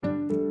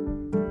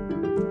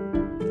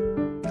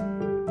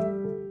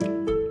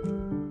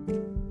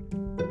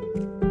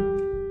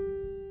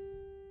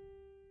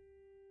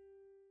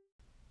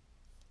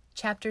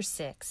Chapter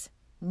 6.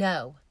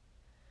 No.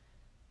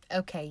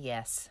 Okay,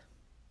 yes.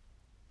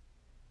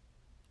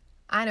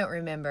 I don't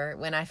remember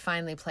when I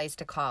finally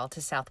placed a call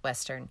to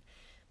Southwestern,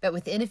 but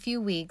within a few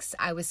weeks,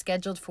 I was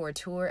scheduled for a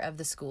tour of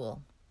the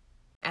school.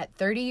 At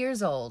 30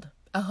 years old,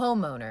 a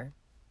homeowner,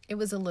 it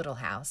was a little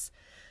house,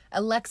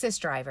 a Lexus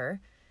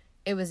driver,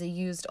 it was a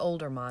used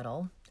older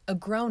model, a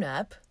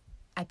grown-up,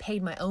 I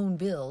paid my own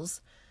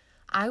bills,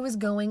 I was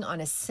going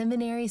on a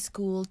seminary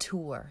school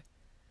tour.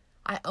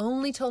 I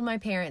only told my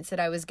parents that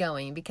I was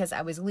going because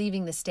I was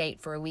leaving the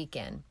state for a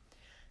weekend.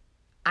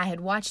 I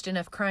had watched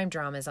enough crime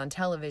dramas on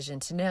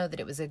television to know that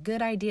it was a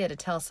good idea to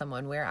tell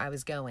someone where I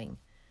was going.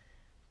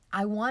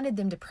 I wanted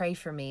them to pray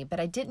for me, but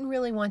I didn't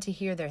really want to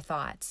hear their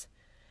thoughts.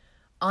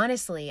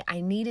 Honestly, I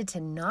needed to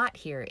not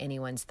hear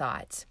anyone's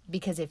thoughts,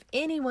 because if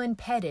anyone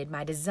petted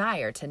my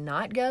desire to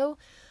not go,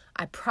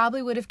 I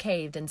probably would have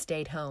caved and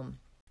stayed home.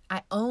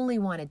 I only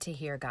wanted to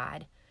hear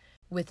God.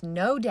 With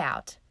no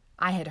doubt,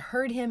 I had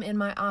heard him in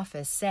my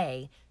office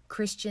say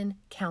Christian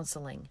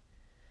counseling.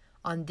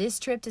 On this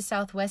trip to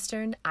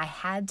Southwestern, I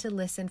had to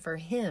listen for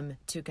him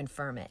to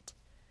confirm it.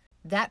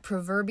 That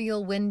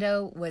proverbial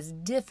window was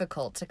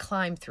difficult to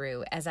climb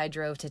through as I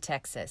drove to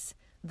Texas,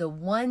 the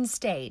one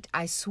state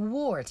I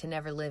swore to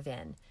never live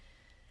in.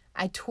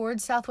 I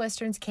toured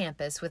Southwestern's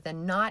campus with a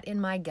knot in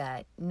my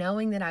gut,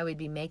 knowing that I would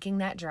be making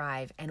that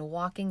drive and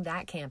walking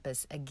that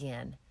campus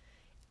again.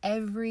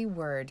 Every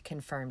word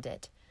confirmed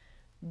it.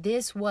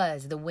 This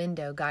was the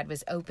window God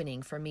was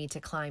opening for me to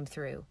climb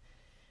through.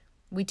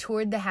 We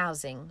toured the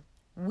housing.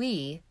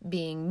 We,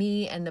 being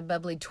me and the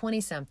bubbly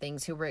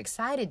 20-somethings who were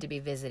excited to be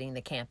visiting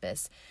the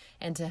campus,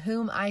 and to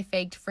whom I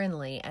faked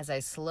friendly as I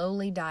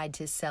slowly died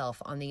to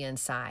self on the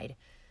inside.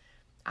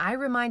 I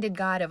reminded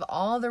God of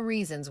all the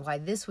reasons why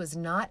this was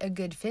not a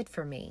good fit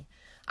for me.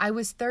 I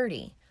was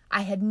 30.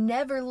 I had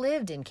never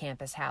lived in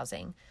campus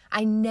housing.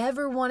 I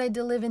never wanted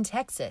to live in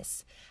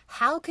Texas.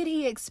 How could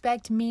he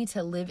expect me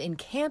to live in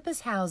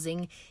campus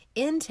housing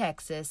in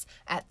Texas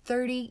at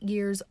 30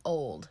 years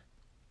old?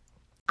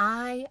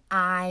 I.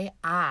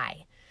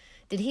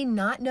 Did he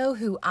not know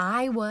who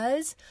I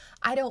was?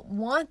 I don't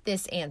want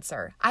this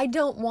answer. I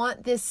don't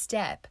want this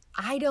step.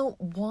 I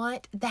don't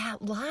want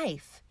that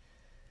life.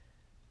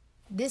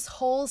 This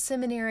whole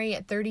seminary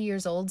at 30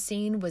 years old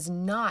scene was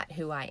not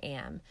who I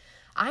am.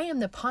 I am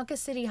the Ponca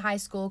City High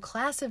School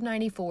Class of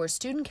 94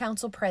 Student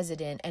Council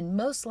President and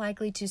most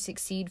likely to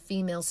succeed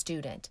female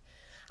student.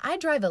 I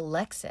drive a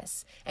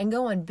Lexus and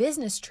go on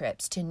business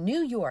trips to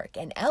New York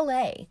and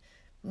LA.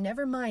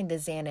 Never mind the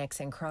Xanax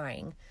and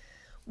crying.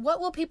 What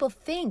will people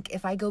think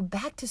if I go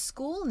back to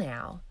school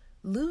now?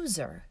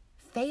 Loser.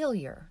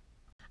 Failure.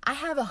 I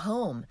have a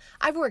home.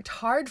 I've worked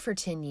hard for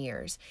 10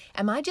 years.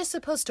 Am I just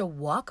supposed to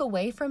walk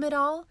away from it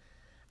all?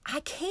 I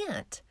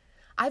can't.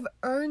 I've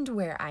earned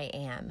where I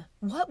am.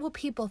 What will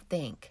people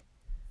think?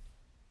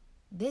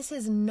 This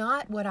is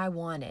not what I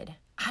wanted.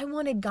 I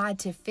wanted God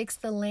to fix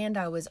the land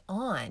I was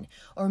on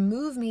or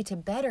move me to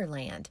better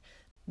land,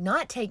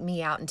 not take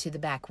me out into the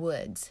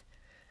backwoods.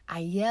 I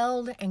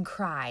yelled and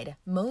cried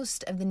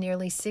most of the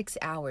nearly 6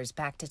 hours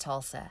back to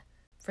Tulsa.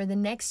 For the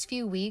next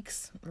few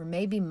weeks, or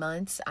maybe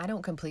months, I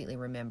don't completely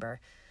remember,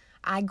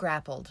 I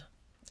grappled.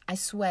 I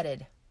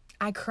sweated.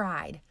 I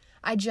cried.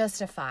 I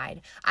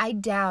justified. I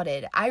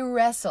doubted. I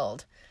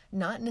wrestled.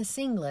 Not in a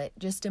singlet,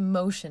 just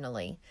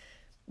emotionally.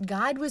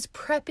 God was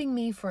prepping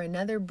me for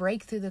another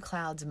break through the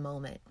clouds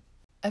moment.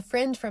 A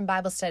friend from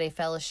Bible Study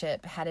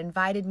Fellowship had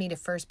invited me to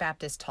First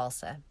Baptist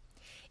Tulsa.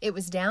 It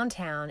was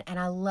downtown, and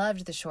I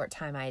loved the short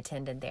time I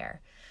attended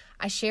there.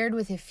 I shared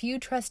with a few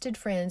trusted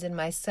friends in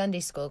my Sunday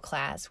school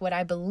class what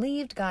I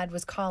believed God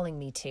was calling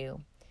me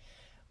to.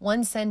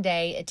 One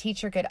Sunday, a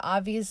teacher could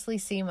obviously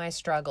see my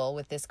struggle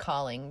with this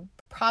calling,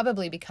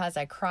 probably because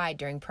I cried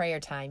during prayer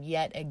time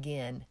yet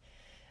again.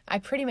 I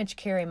pretty much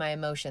carry my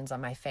emotions on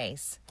my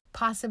face,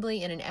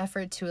 possibly in an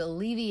effort to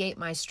alleviate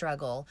my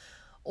struggle,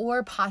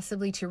 or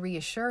possibly to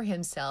reassure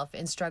himself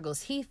in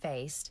struggles he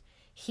faced.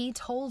 He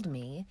told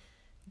me,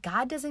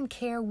 God doesn't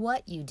care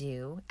what you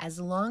do as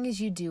long as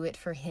you do it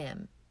for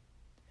him.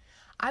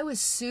 I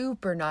was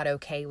super not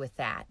okay with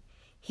that.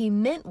 He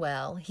meant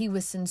well, he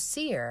was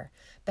sincere,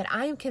 but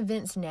I am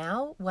convinced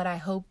now what I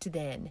hoped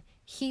then.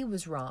 He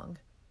was wrong.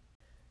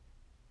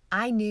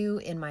 I knew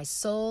in my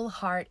soul,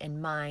 heart,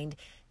 and mind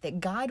that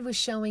God was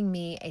showing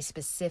me a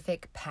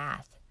specific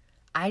path.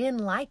 I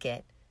didn't like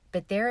it,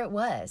 but there it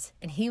was,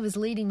 and he was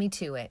leading me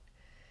to it.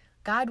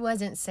 God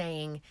wasn't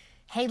saying,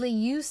 Haley,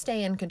 you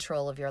stay in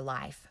control of your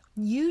life.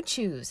 You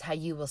choose how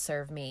you will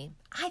serve me.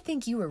 I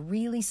think you are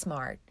really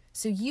smart,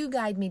 so you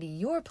guide me to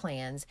your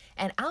plans,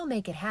 and I'll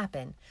make it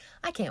happen.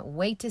 I can't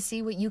wait to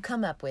see what you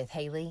come up with,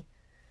 Haley.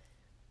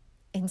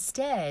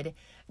 Instead,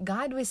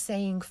 God was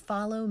saying,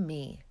 follow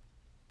me.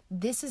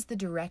 This is the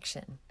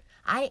direction.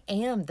 I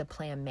am the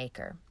plan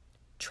maker.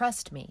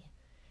 Trust me.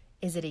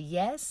 Is it a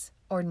yes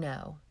or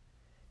no?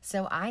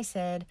 So I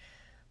said,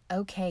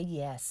 okay,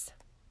 yes.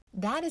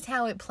 That is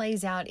how it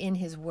plays out in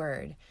his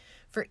word.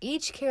 For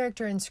each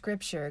character in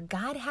Scripture,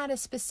 God had a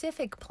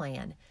specific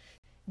plan.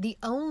 The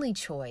only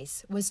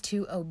choice was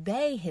to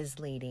obey his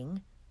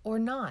leading or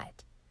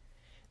not.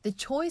 The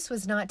choice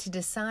was not to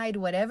decide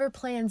whatever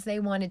plans they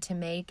wanted to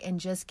make and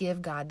just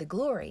give God the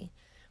glory.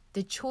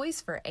 The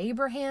choice for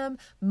Abraham,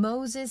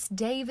 Moses,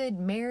 David,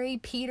 Mary,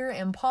 Peter,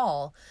 and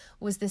Paul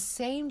was the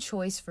same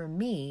choice for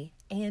me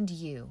and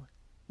you.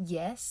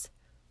 Yes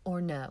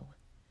or no.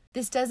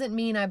 This doesn't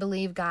mean I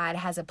believe God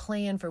has a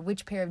plan for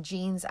which pair of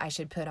jeans I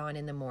should put on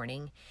in the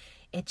morning.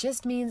 It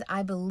just means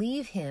I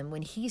believe him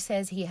when he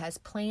says he has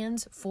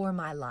plans for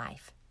my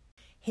life.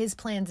 His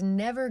plans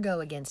never go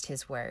against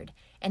his word,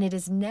 and it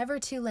is never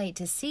too late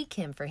to seek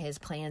him for his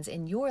plans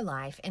in your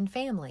life and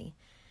family.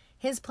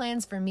 His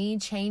plans for me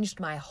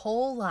changed my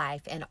whole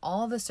life and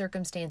all the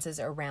circumstances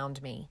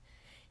around me.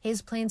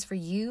 His plans for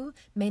you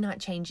may not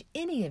change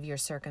any of your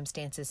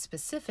circumstances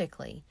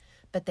specifically,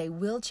 but they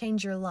will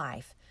change your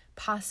life,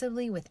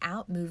 possibly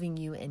without moving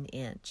you an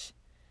inch.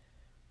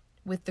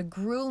 With the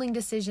grueling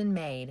decision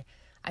made,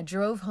 I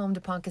drove home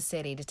to Ponca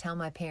City to tell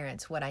my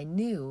parents what I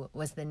knew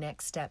was the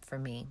next step for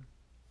me.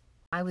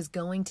 I was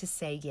going to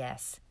say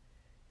yes.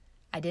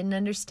 I didn't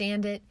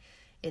understand it.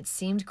 It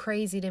seemed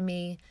crazy to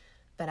me,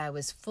 but I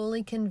was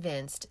fully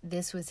convinced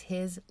this was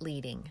his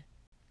leading.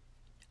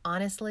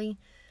 Honestly,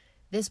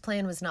 this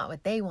plan was not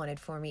what they wanted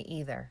for me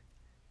either.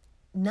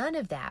 None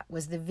of that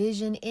was the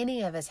vision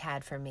any of us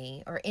had for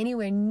me or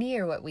anywhere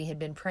near what we had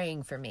been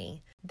praying for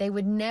me. They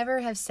would never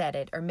have said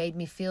it or made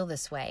me feel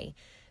this way,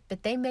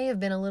 but they may have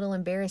been a little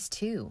embarrassed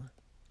too.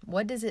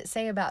 What does it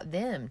say about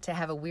them to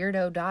have a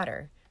weirdo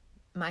daughter?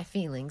 My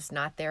feelings,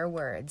 not their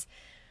words.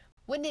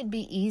 Wouldn't it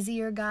be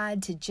easier,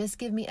 God, to just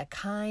give me a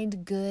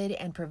kind, good,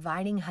 and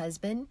providing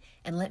husband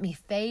and let me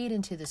fade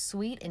into the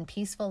sweet and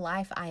peaceful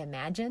life I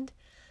imagined?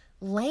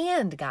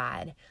 Land,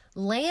 God.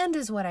 Land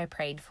is what I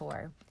prayed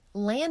for.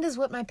 Land is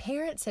what my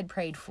parents had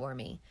prayed for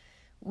me.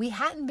 We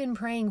hadn't been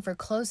praying for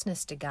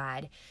closeness to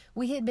God.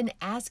 We had been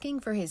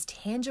asking for his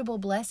tangible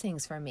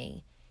blessings for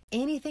me.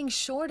 Anything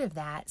short of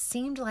that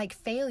seemed like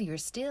failure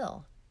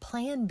still.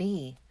 Plan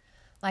B,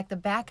 like the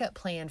backup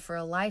plan for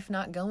a life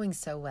not going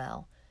so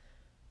well.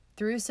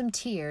 Through some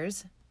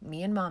tears,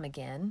 me and Mom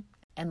again,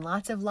 and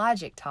lots of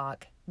logic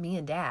talk, me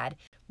and Dad,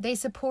 they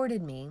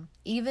supported me,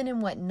 even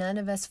in what none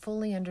of us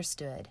fully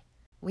understood.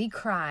 We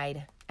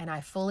cried, and I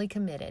fully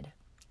committed,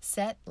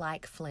 set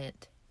like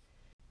flint.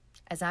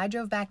 As I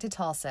drove back to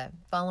Tulsa,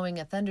 following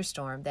a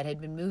thunderstorm that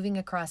had been moving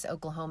across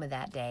Oklahoma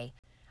that day,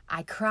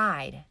 I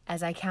cried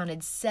as I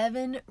counted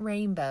 7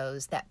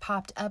 rainbows that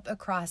popped up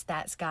across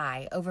that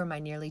sky over my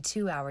nearly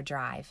 2-hour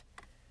drive.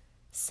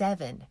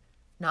 7,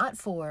 not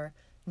 4,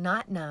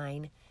 not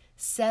 9,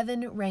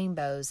 7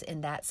 rainbows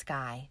in that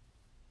sky.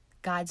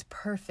 God's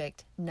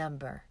perfect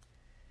number.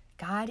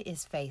 God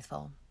is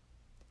faithful.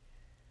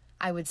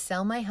 I would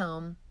sell my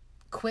home,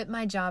 quit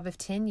my job of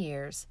 10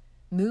 years,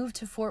 move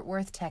to Fort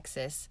Worth,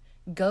 Texas,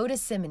 go to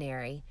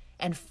seminary,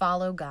 and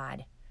follow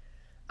God.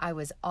 I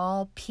was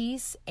all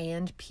peace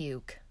and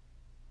puke.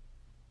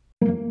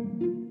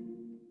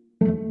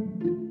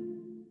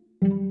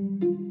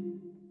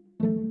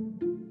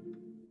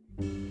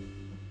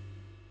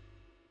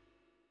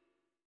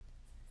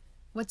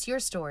 What's your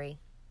story?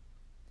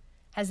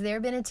 Has there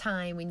been a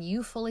time when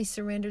you fully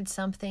surrendered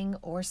something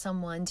or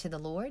someone to the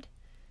Lord?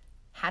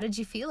 How did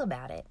you feel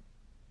about it?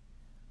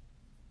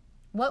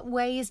 What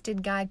ways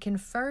did God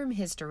confirm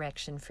his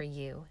direction for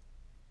you?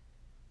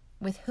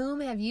 With whom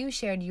have you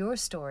shared your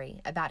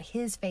story about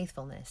his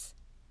faithfulness?